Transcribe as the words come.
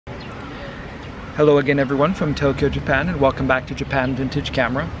Hello again everyone from Tokyo, Japan, and welcome back to Japan Vintage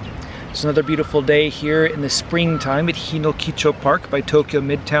Camera. It's another beautiful day here in the springtime at Hinokicho Park by Tokyo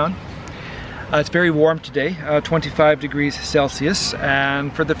Midtown. It's very warm today, 25 degrees Celsius,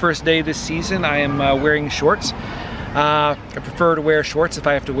 and for the first day this season I am wearing shorts. I prefer to wear shorts if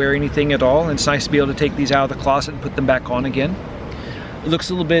I have to wear anything at all, and it's nice to be able to take these out of the closet and put them back on again. It looks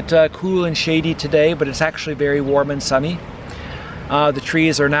a little bit cool and shady today, but it's actually very warm and sunny. The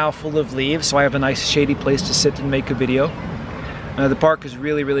trees are now full of leaves, so I have a nice shady place to sit and make a video. The park is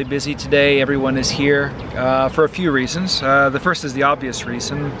really busy today. Everyone is here for a few reasons. The first is the obvious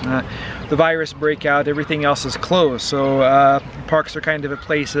reason. The virus breakout, everything else is closed, so parks are kind of a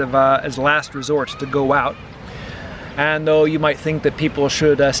place of as last resort to go out. And though you might think that people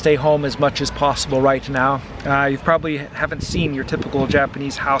should stay home as much as possible right now, you probably haven't seen your typical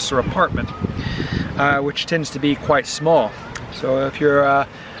Japanese house or apartment, which tends to be quite small. So if you're a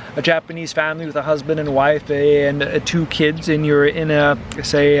Japanese family with a husband and wife and two kids, and you're in a,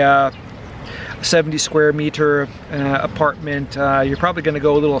 say, 70 square meter apartment, you're probably going to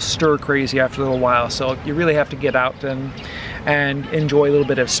go a little stir crazy after a little while. So you really have to get out and enjoy a little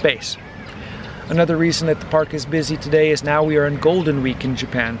bit of space. Another reason that the park is busy today is now we are in Golden Week in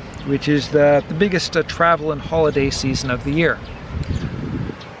Japan, which is the biggest travel and holiday season of the year.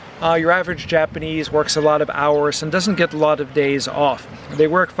 Your average Japanese works a lot of hours and doesn't get a lot of days off. They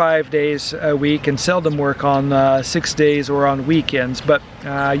work 5 days a week and seldom work on 6 days or on weekends, but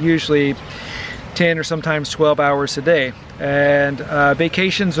usually 10 or sometimes 12 hours a day. And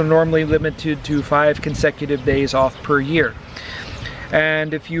vacations are normally limited to 5 consecutive days off per year.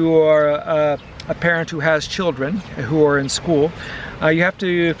 And if you are a parent who has children who are in school, you have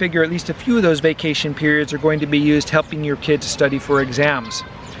to figure at least a few of those vacation periods are going to be used helping your kid to study for exams.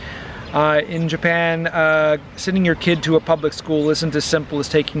 In Japan, sending your kid to a public school isn't as simple as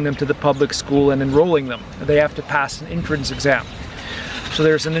taking them to the public school and enrolling them. They have to pass an entrance exam. So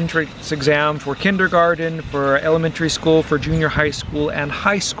there's an entrance exam for kindergarten, for elementary school, for junior high school, and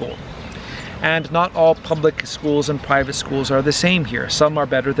high school. And not all public schools and private schools are the same here. Some are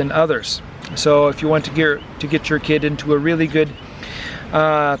better than others. So if you want to get your kid into a really good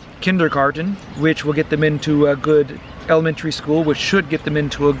kindergarten, which will get them into a good elementary school, which should get them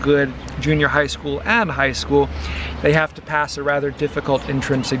into a good junior high school and high school, they have to pass a rather difficult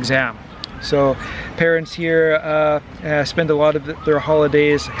entrance exam. So parents here spend a lot of their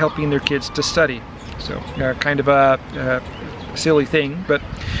holidays helping their kids to study. So kind of a silly thing, but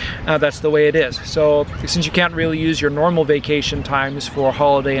that's the way it is. So since you can't really use your normal vacation times for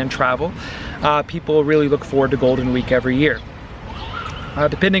holiday and travel, people really look forward to Golden Week every year.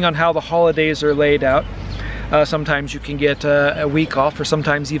 Depending on how the holidays are laid out, sometimes you can get a week off, or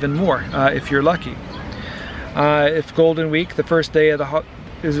sometimes even more if you're lucky. If Golden Week, the first day of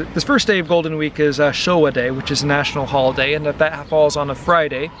Golden Week is Showa Day, which is a national holiday, and if that falls on a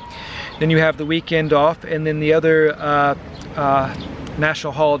Friday, then you have the weekend off, and then the other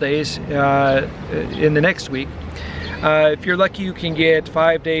national holidays in the next week. If you're lucky, you can get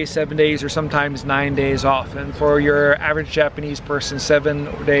 5 days, 7 days, or sometimes 9 days off. And for your average Japanese person,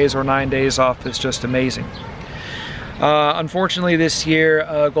 7 days or 9 days off is just amazing. Unfortunately this year,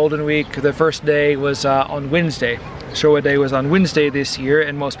 Golden Week, the first day was on Wednesday. Showa Day was on Wednesday this year,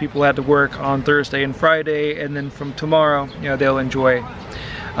 and most people had to work on Thursday and Friday, and then from tomorrow, they'll enjoy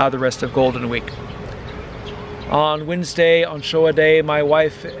the rest of Golden Week. On Wednesday, on Showa Day, my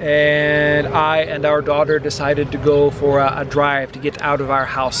wife and I and our daughter decided to go for a drive to get out of our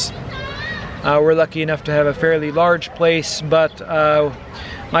house. We're lucky enough to have a fairly large place, but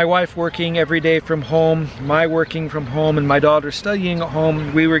my wife working every day from home, my working from home, and my daughter studying at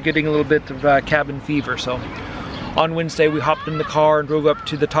home, we were getting a little bit of cabin fever. So on Wednesday we hopped in the car and drove up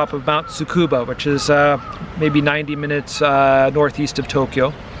to the top of Mount Tsukuba, which is maybe 90 minutes northeast of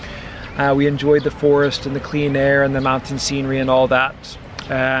Tokyo. We enjoyed the forest and the clean air and the mountain scenery and all that,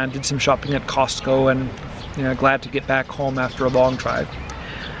 and did some shopping at Costco, and glad to get back home after a long drive.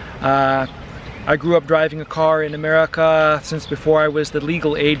 I grew up driving a car in America since before I was the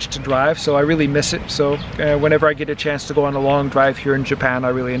legal age to drive, so I really miss it. So whenever I get a chance to go on a long drive here in Japan, I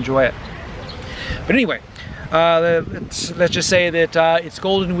really enjoy it. But anyway, let's just say that it's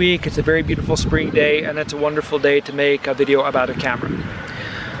Golden Week, it's a very beautiful spring day, and it's a wonderful day to make a video about a camera.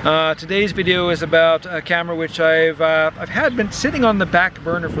 Today's video is about a camera which I've been sitting on the back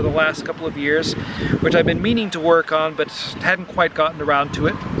burner for the last couple of years, which I've been meaning to work on but hadn't quite gotten around to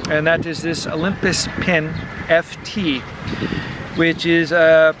it, and that is this Olympus Pen FT, which is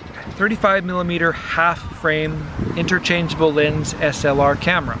a 35mm half-frame interchangeable lens SLR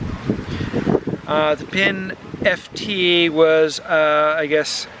camera. The Pen FT was, I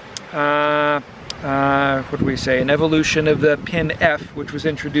guess, what do we say, an evolution of the Pen F, which was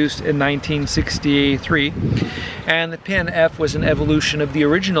introduced in 1963, and the Pen F was an evolution of the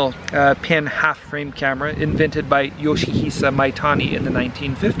original Pen half-frame camera invented by Yoshihisa Maitani in the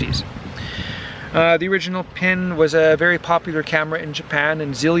 1950s. The original Pen was a very popular camera in Japan,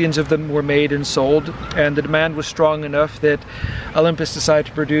 and zillions of them were made and sold, and the demand was strong enough that Olympus decided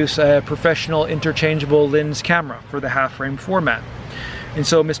to produce a professional interchangeable lens camera for the half-frame format. And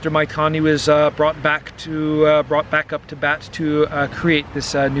so Mr. Maitani was brought back up to bat to create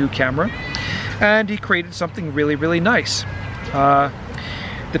this new camera, and he created something really, really nice. The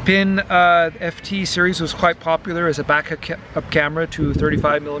Pen FT series was quite popular as a backup camera to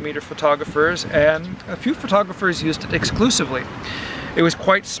 35mm photographers, and a few photographers used it exclusively. It was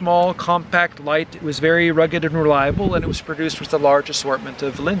quite small, compact, light, it was very rugged and reliable, and it was produced with a large assortment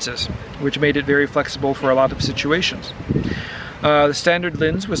of lenses, which made it very flexible for a lot of situations. The standard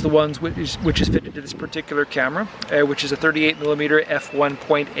lens was the one which is fitted to this particular camera, which is a 38mm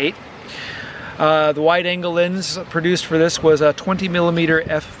f1.8. The wide-angle lens produced for this was a 20mm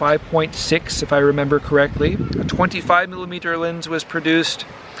f5.6, if I remember correctly. A 25mm lens was produced.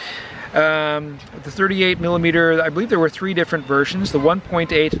 The 38mm, I believe there were 3 different versions, the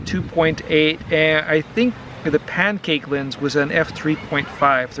 1.8, 2.8, and I think the pancake lens was an f3.5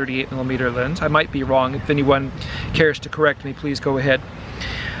 38mm lens. I might be wrong. If anyone cares to correct me, please go ahead.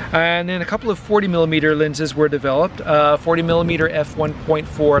 And then a couple of 40mm lenses were developed, 40mm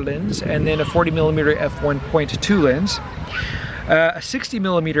f1.4 lens, and then a 40mm f1.2 lens, a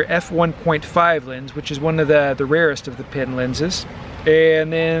 60mm f1.5 lens, which is one of the rarest of the Pen lenses,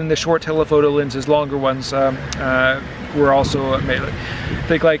 and then the short telephoto lenses, longer ones, were also made. I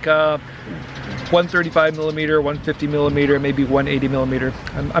think like 135mm, 150mm, maybe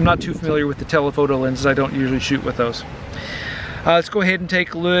 180mm. I'm not too familiar with the telephoto lenses. I don't usually shoot with those. Let's go ahead and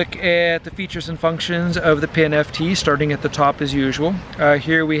take a look at the features and functions of the Pen FT, starting at the top as usual.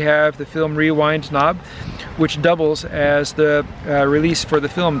 Here we have the film rewind knob, which doubles as the release for the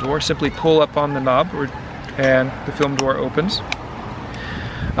film door. Simply pull up on the knob and the film door opens.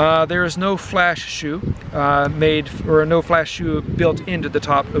 There is no flash shoe no flash shoe built into the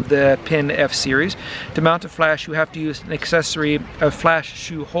top of the Pen F series. To mount a flash, you have to use an accessory, a flash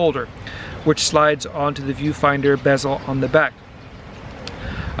shoe holder, which slides onto the viewfinder bezel on the back.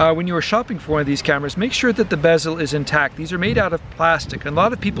 When you are shopping for one of these cameras, make sure that the bezel is intact. These are made out of plastic, and a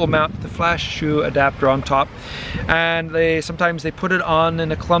lot of people mount the flash shoe adapter on top, and sometimes they put it on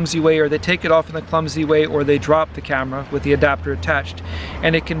in a clumsy way, or they take it off in a clumsy way, or they drop the camera with the adapter attached,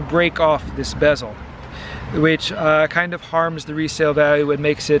 and it can break off this bezel, which kind of harms the resale value and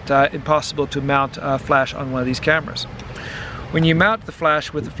makes it impossible to mount a flash on one of these cameras. When you mount the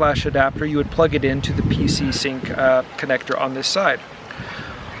flash with the flash adapter, you would plug it into the PC sync connector on this side.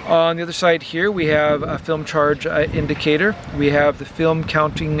 On the other side here, we have a film charge indicator, we have the film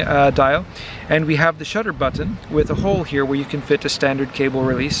counting dial, and we have the shutter button with a hole here where you can fit a standard cable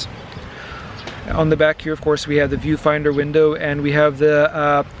release. On the back here, of course, we have the viewfinder window, and we have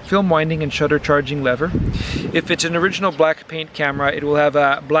the film winding and shutter charging lever. If it's an original black paint camera, it will have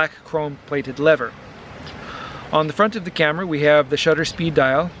a black chrome plated lever. On the front of the camera, we have the shutter speed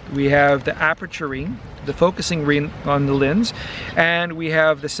dial, we have the aperture ring, the focusing ring on the lens, and we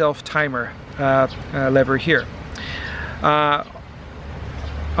have the self timer lever here.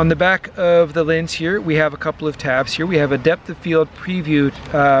 On the back of the lens here, we have a couple of tabs here. We have a depth of field preview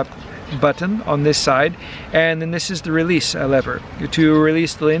button on this side, and then this is the release lever. To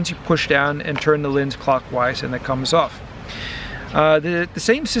release the lens, you push down and turn the lens clockwise, and it comes off. The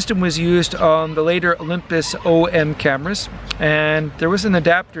same system was used on the later Olympus OM cameras, and there was an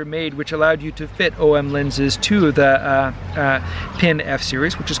adapter made which allowed you to fit OM lenses to the Pen F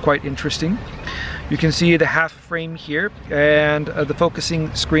series, which is quite interesting. You can see the half frame here, and the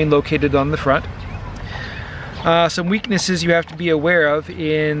focusing screen located on the front. Some weaknesses you have to be aware of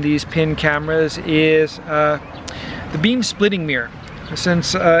in these Pen cameras is the beam splitting mirror,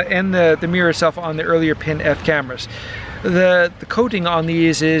 and the mirror itself on the earlier Pen F cameras. The coating on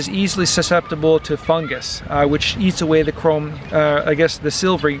these is easily susceptible to fungus, which eats away the chrome, I guess the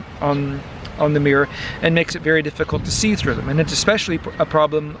silvery on the mirror, and makes it very difficult to see through them. And it's especially a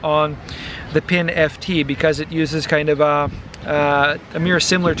problem on the Pen FT because it uses kind of a mirror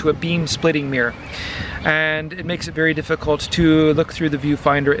similar to a beam splitting mirror, and it makes it very difficult to look through the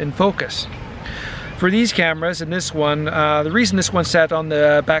viewfinder and focus. For these cameras and this one, the reason this one sat on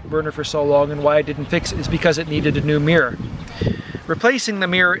the back burner for so long and why I didn't fix it is because it needed a new mirror. Replacing the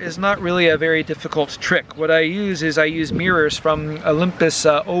mirror is not really a very difficult trick. What I use is I use mirrors from Olympus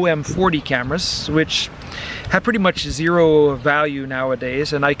OM40 cameras, which have pretty much zero value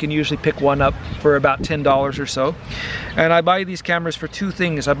nowadays, and I can usually pick one up for about $10 or so. And I buy these cameras for two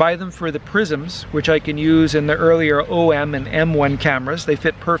things. I buy them for the prisms, which I can use in the earlier OM and M1 cameras. They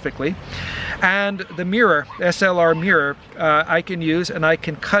fit perfectly. And the mirror, SLR mirror, I can use, and I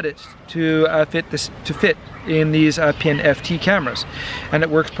can cut it to fit in these Pen FT cameras, and it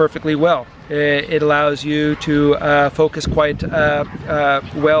works perfectly well. It allows you to focus quite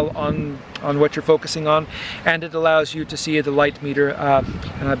well on what you're focusing on, and it allows you to see the light meter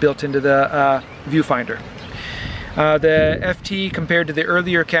built into the viewfinder. The FT, compared to the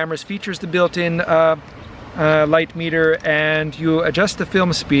earlier cameras, features the built-in light meter, and you adjust the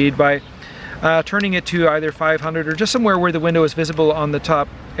film speed by turning it to either 500 or just somewhere where the window is visible on the top,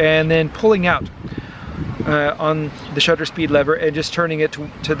 and then pulling out on the shutter speed lever and just turning it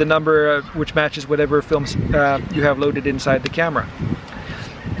to the number which matches whatever films you have loaded inside the camera.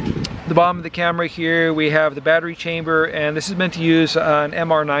 The bottom of the camera here we have the battery chamber, and this is meant to use an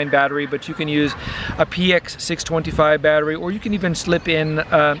MR9 battery, but you can use a PX625 battery, or you can even slip in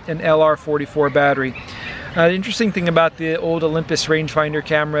an LR44 battery. The interesting thing about the old Olympus rangefinder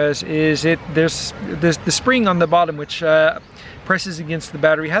cameras is there's the spring on the bottom which presses against the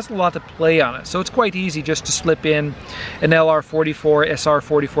battery has a lot of play on it, so it's quite easy just to slip in an LR44,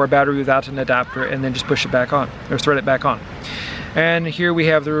 SR44 battery without an adapter and then just push it back on, or thread it back on. And here we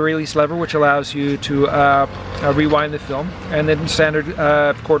have the release lever, which allows you to rewind the film, and then standard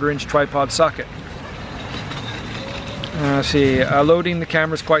 1/4 inch tripod socket. Loading the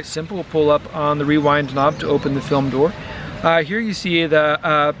camera is quite simple. We'll pull up on the rewind knob to open the film door. Here you see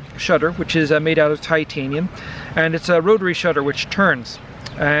the shutter, which is made out of titanium, and it's a rotary shutter which turns,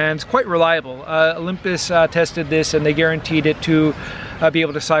 and it's quite reliable. Olympus tested this, and they guaranteed it to be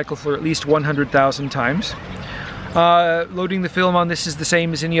able to cycle for at least 100,000 times. Loading the film on this is the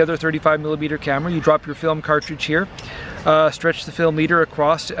same as any other 35mm camera. You drop your film cartridge here, stretch the film leader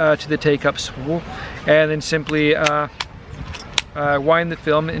across to the take-up spool, and then simply wind the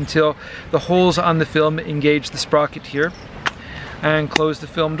film until the holes on the film engage the sprocket here, and close the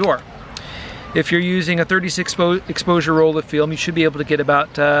film door. If you're using a 36 exposure roll of film, you should be able to get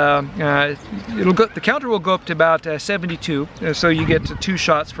about, the counter will go up to about 72, so you get 2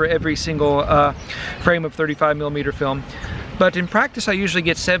 shots for every single frame of 35mm film. But in practice, I usually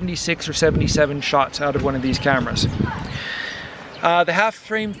get 76 or 77 shots out of one of these cameras. The half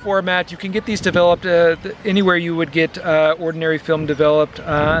frame format, you can get these developed anywhere you would get ordinary film developed.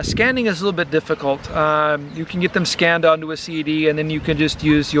 Scanning is a little bit difficult. You can get them scanned onto a CD, and then you can just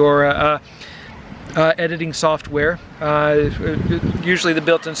use your editing software. Usually the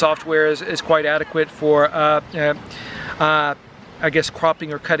built-in software is quite adequate for I guess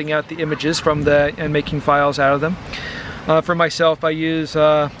cropping or cutting out the images from and making files out of them. For myself, I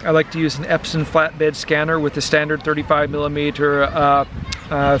like to use an Epson flatbed scanner with a standard 35mm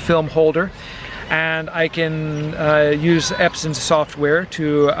film holder, and I can use Epson's software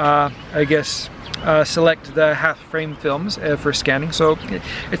to I guess select the half frame films for scanning, so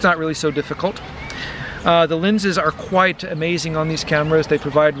it's not really so difficult. The lenses are quite amazing on these cameras. They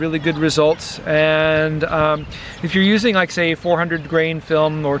provide really good results, and if you're using, like, say, 400 grain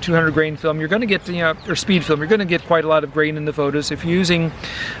film or 200 grain film, you're going to get, or speed film, you're going to get quite a lot of grain in the photos. If you're using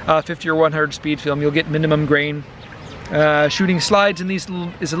 50 or 100 speed film, you'll get minimum grain. Shooting slides in these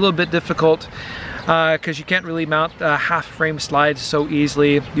is a little bit difficult because you can't really mount half frame slides so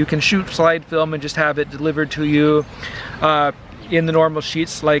easily. You can shoot slide film and just have it delivered to you in the normal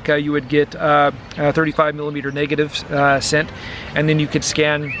sheets, like you would get 35mm negatives sent, and then you could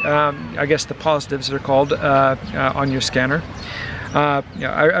scan, I guess the positives are called, on your scanner.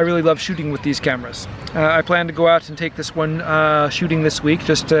 I really love shooting with these cameras. I plan to go out and take this one shooting this week,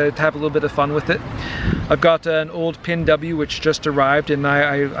 just to have a little bit of fun with it. I've got an old Pen W which just arrived, and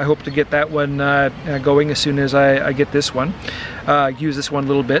I hope to get that one going as soon as I get this one. Use this one a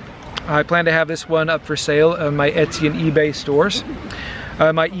little bit. I plan to have this one up for sale on my Etsy and eBay stores.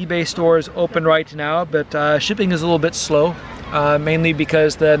 My eBay store is open right now, but shipping is a little bit slow, mainly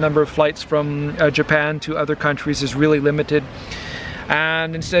because the number of flights from Japan to other countries is really limited.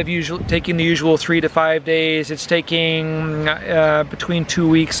 And instead of taking the usual 3 to 5 days, it's taking between 2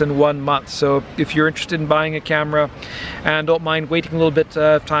 weeks and 1 month. So if you're interested in buying a camera and don't mind waiting a little bit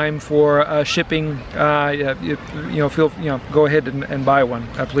of time for shipping, go ahead and buy one,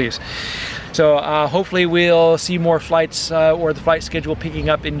 please. So hopefully we'll see more flights or the flight schedule picking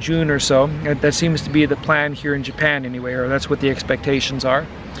up in June or so. That seems to be the plan here in Japan anyway, or that's what the expectations are.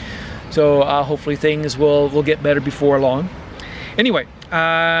 So hopefully things will get better before long. Anyway,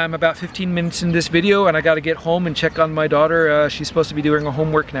 I'm about 15 minutes in this video and I got to get home and check on my daughter. She's supposed to be doing her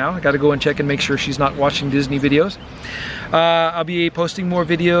homework now. I got to go and check and make sure she's not watching Disney videos. I'll be posting more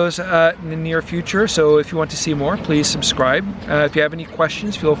videos in the near future, so if you want to see more, please subscribe. If you have any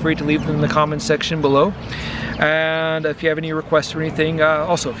questions, feel free to leave them in the comments section below. And if you have any requests or anything,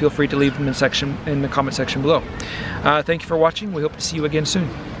 also feel free to leave them in the comment section below. Thank you for watching. We hope to see you again soon.